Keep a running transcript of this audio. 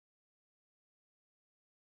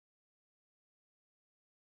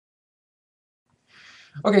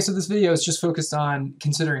Okay, so this video is just focused on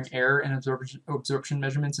considering error and absorption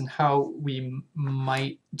measurements and how we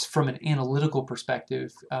might, from an analytical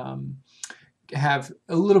perspective, have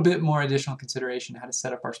a little bit more additional consideration how to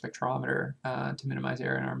set up our spectrometer to minimize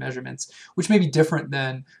error in our measurements, which may be different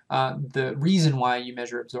than the reason why you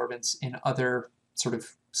measure absorbance in other sort of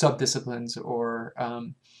subdisciplines or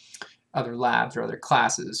other labs or other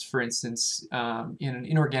classes. For instance, in an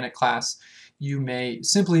inorganic class, you may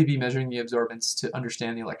simply be measuring the absorbance to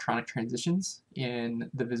understand the electronic transitions in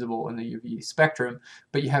the visible and the UV spectrum,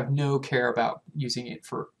 but you have no care about using it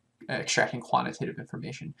for extracting quantitative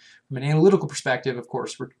information. From an analytical perspective, of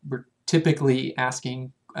course, we're typically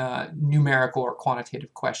asking numerical or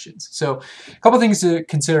quantitative questions. So a couple things to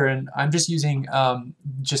consider, and I'm just using,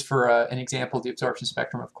 just for an example, the absorption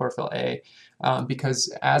spectrum of chlorophyll A,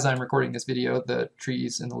 because as I'm recording this video, the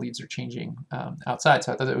trees and the leaves are changing outside,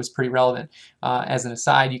 so I thought it was pretty relevant. As an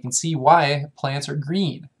aside, you can see why plants are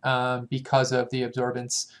green because of the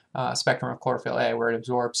absorbance spectrum of chlorophyll A, where it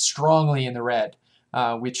absorbs strongly in the red,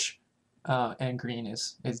 and green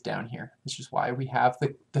is down here, which is why we have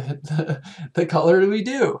the color we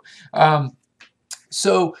do.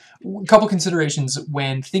 So a couple considerations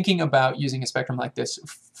when thinking about using a spectrum like this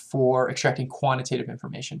for extracting quantitative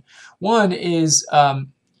information. One is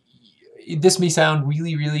this may sound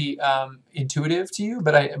really intuitive to you,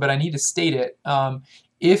 but I need to state it.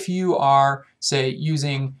 If you are, say,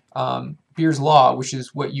 using Beer's law, which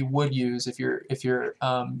is what you would use if you're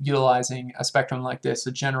utilizing a spectrum like this,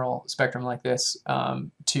 a general spectrum like this,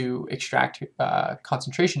 to extract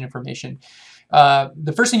concentration information.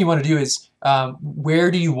 The first thing you want to do is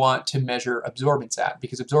where do you want to measure absorbance at?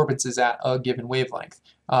 Because absorbance is at a given wavelength.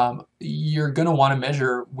 You're going to want to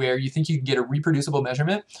measure where you think you can get a reproducible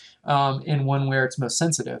measurement, and one where it's most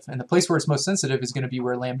sensitive. And the place where it's most sensitive is going to be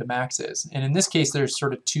where lambda max is. And in this case, there's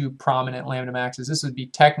sort of two prominent lambda maxes. This would be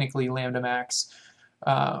technically lambda max,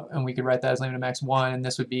 and we could write that as lambda max 1, and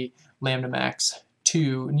this would be lambda max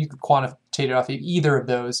 2. And you could quantitate it off of either of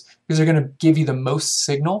those because they're going to give you the most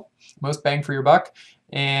signal, most bang for your buck,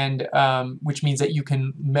 and which means that you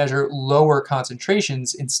can measure lower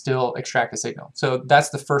concentrations and still extract a signal. So that's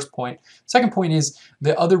the first point. Second point is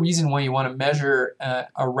the other reason why you want to measure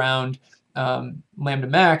around lambda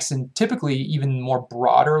max, and typically even more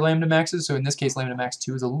broader lambda maxes. So in this case, lambda max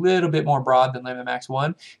 2 is a little bit more broad than lambda max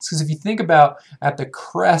 1. It's because if you think about at the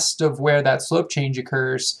crest of where that slope change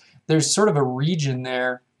occurs, there's sort of a region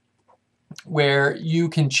there where you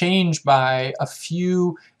can change by a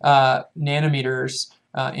few nanometers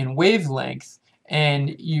in wavelength,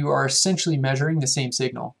 and you are essentially measuring the same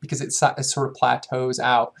signal because it sort of plateaus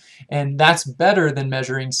out. And that's better than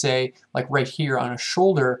measuring, say, like right here on a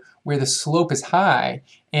shoulder where the slope is high,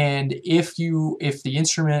 and if the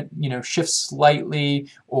instrument shifts slightly,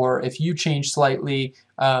 or if you change slightly,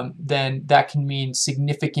 then that can mean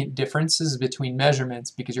significant differences between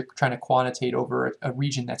measurements because you're trying to quantitate over a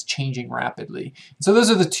region that's changing rapidly. So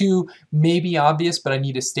those are the two maybe obvious, but I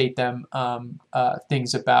need to state them,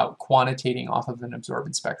 things about quantitating off of an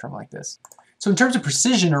absorbance spectrum like this. So in terms of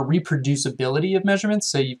precision or reproducibility of measurements,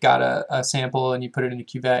 say you've got a sample and you put it in a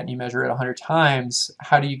cuvette and you measure it 100 times,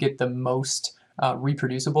 how do you get the most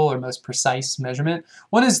reproducible or most precise measurement?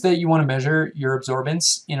 One is that you want to measure your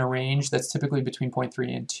absorbance in a range that's typically between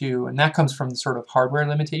 0.3 and 2, and that comes from the sort of hardware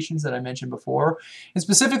limitations that I mentioned before. And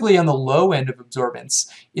specifically on the low end of absorbance,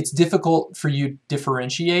 it's difficult for you to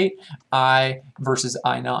differentiate I versus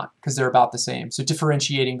I naught because they're about the same. So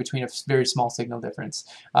differentiating between a very small signal difference.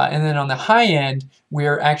 And then on the high end,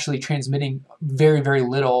 we're actually transmitting very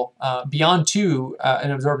little. Beyond 2,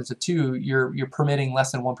 an absorbance of 2, you're permitting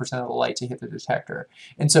less than 1% of the light to hit the detector.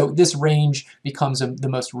 And so this range becomes the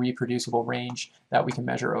most reproducible range that we can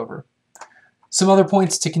measure over. Some other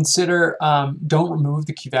points to consider: don't remove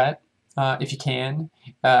the cuvette if you can.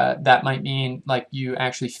 That might mean like you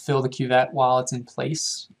actually fill the cuvette while it's in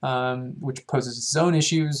place, which poses its own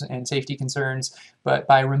issues and safety concerns. But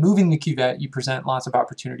by removing the cuvette, you present lots of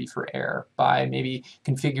opportunity for error by maybe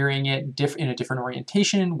configuring it in a different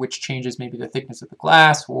orientation, which changes maybe the thickness of the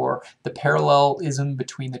glass or the parallelism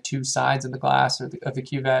between the two sides of the glass or of the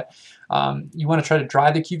cuvette. You want to try to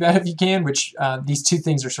dry the cuvette if you can, which these two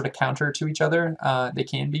things are sort of counter to each other. They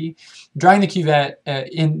can be. Drying the cuvette,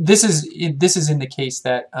 this is in the case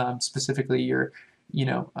that specifically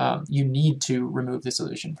you need to remove the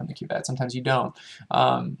solution from the cuvette. Sometimes you don't.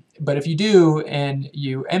 But if you do and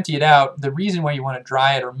you empty it out, the reason why you want to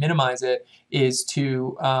dry it or minimize it is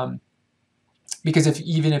to because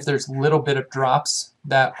even if there's a little bit of drops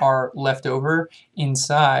that are left over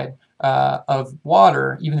inside of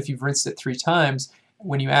water, even if you've rinsed it 3 times,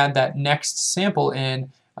 when you add that next sample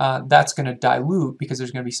in, that's going to dilute because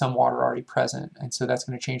there's going to be some water already present, and so that's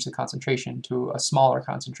going to change the concentration to a smaller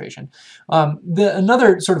concentration.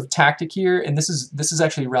 Another sort of tactic here, and this is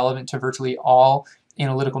actually relevant to virtually all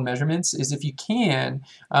analytical measurements, is if you can't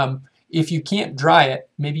dry it,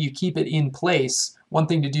 maybe you keep it in place. One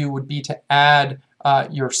thing to do would be to add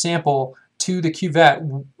your sample to the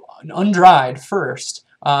cuvette undried first,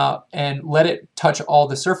 and let it touch all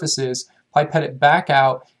the surfaces, pipette it back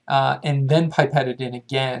out, and then pipette it in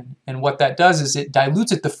again. And what that does is it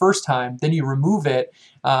dilutes it the first time, then you remove it,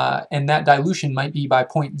 and that dilution might be by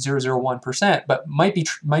 0.001%, but might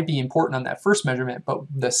be important on that first measurement, but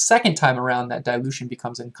the second time around that dilution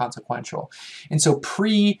becomes inconsequential. And so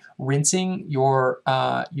pre-rinsing your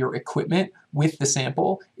equipment with the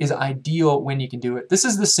sample is ideal when you can do it. This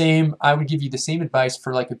is the same, I would give you the same advice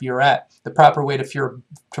for like a burette. The proper way to fill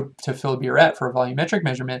a burette for a volumetric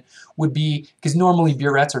measurement would be, because normally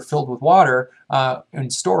burettes are filled with water in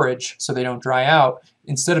storage so they don't dry out.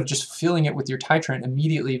 Instead of just filling it with your titrant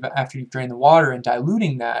immediately after you've drained the water and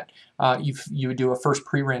diluting that, you would do a first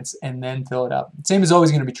pre-rinse and then fill it up. Same is always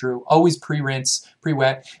going to be true. Always pre-rinse,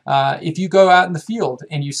 pre-wet. If you go out in the field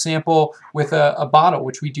and you sample with a bottle,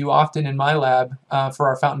 which we do often in my lab for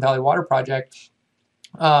our Fountain Valley Water Project,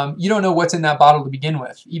 you don't know what's in that bottle to begin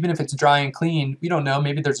with. Even if it's dry and clean, we don't know.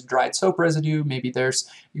 Maybe there's a dried soap residue,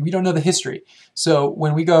 we don't know the history. So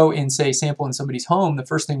when we go and say sample in somebody's home, the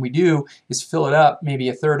first thing we do is fill it up maybe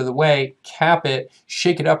a third of the way, cap it,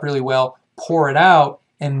 shake it up really well, pour it out,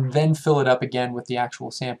 and then fill it up again with the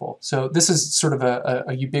actual sample. So this is sort of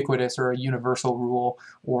a ubiquitous or a universal rule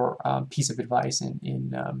or piece of advice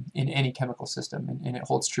in any chemical system, and it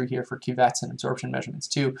holds true here for cuvettes and absorption measurements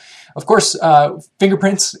too. Of course,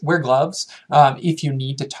 fingerprints, wear gloves if you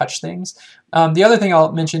need to touch things. The other thing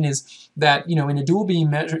I'll mention is that, in a dual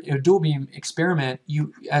beam experiment,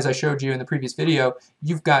 as I showed you in the previous video,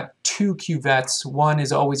 you've got two cuvettes. One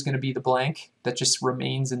is always going to be the blank that just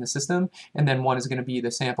remains in the system, and then one is going to be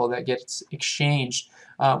the sample that gets exchanged.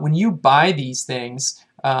 When you buy these things,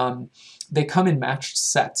 they come in matched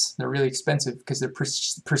sets. They're really expensive because they're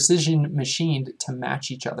precision machined to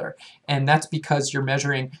match each other, and that's because you're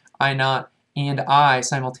measuring I naught and I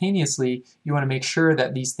simultaneously. You want to make sure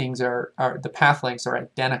that these things the path lengths are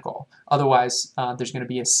identical. Otherwise, there's going to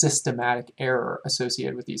be a systematic error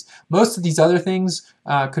associated with these. Most of these other things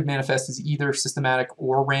could manifest as either systematic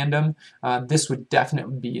or random. This would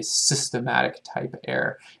definitely be a systematic type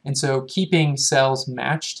error. And so keeping cells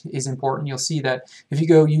matched is important. You'll see that if you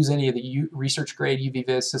go use any of the research grade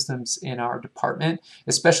UV-Vis systems in our department,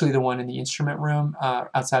 especially the one in the instrument room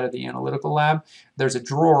outside of the analytical lab, there's a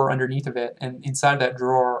drawer underneath of it, and inside that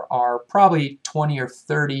drawer are probably 20 or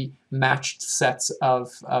 30 matched sets of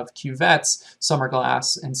cuvettes. Some are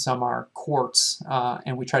glass and some are quartz,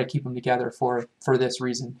 and we try to keep them together for this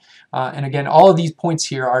reason. And again, all of these points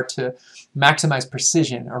here are to maximize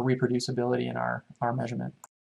precision or reproducibility in our measurement.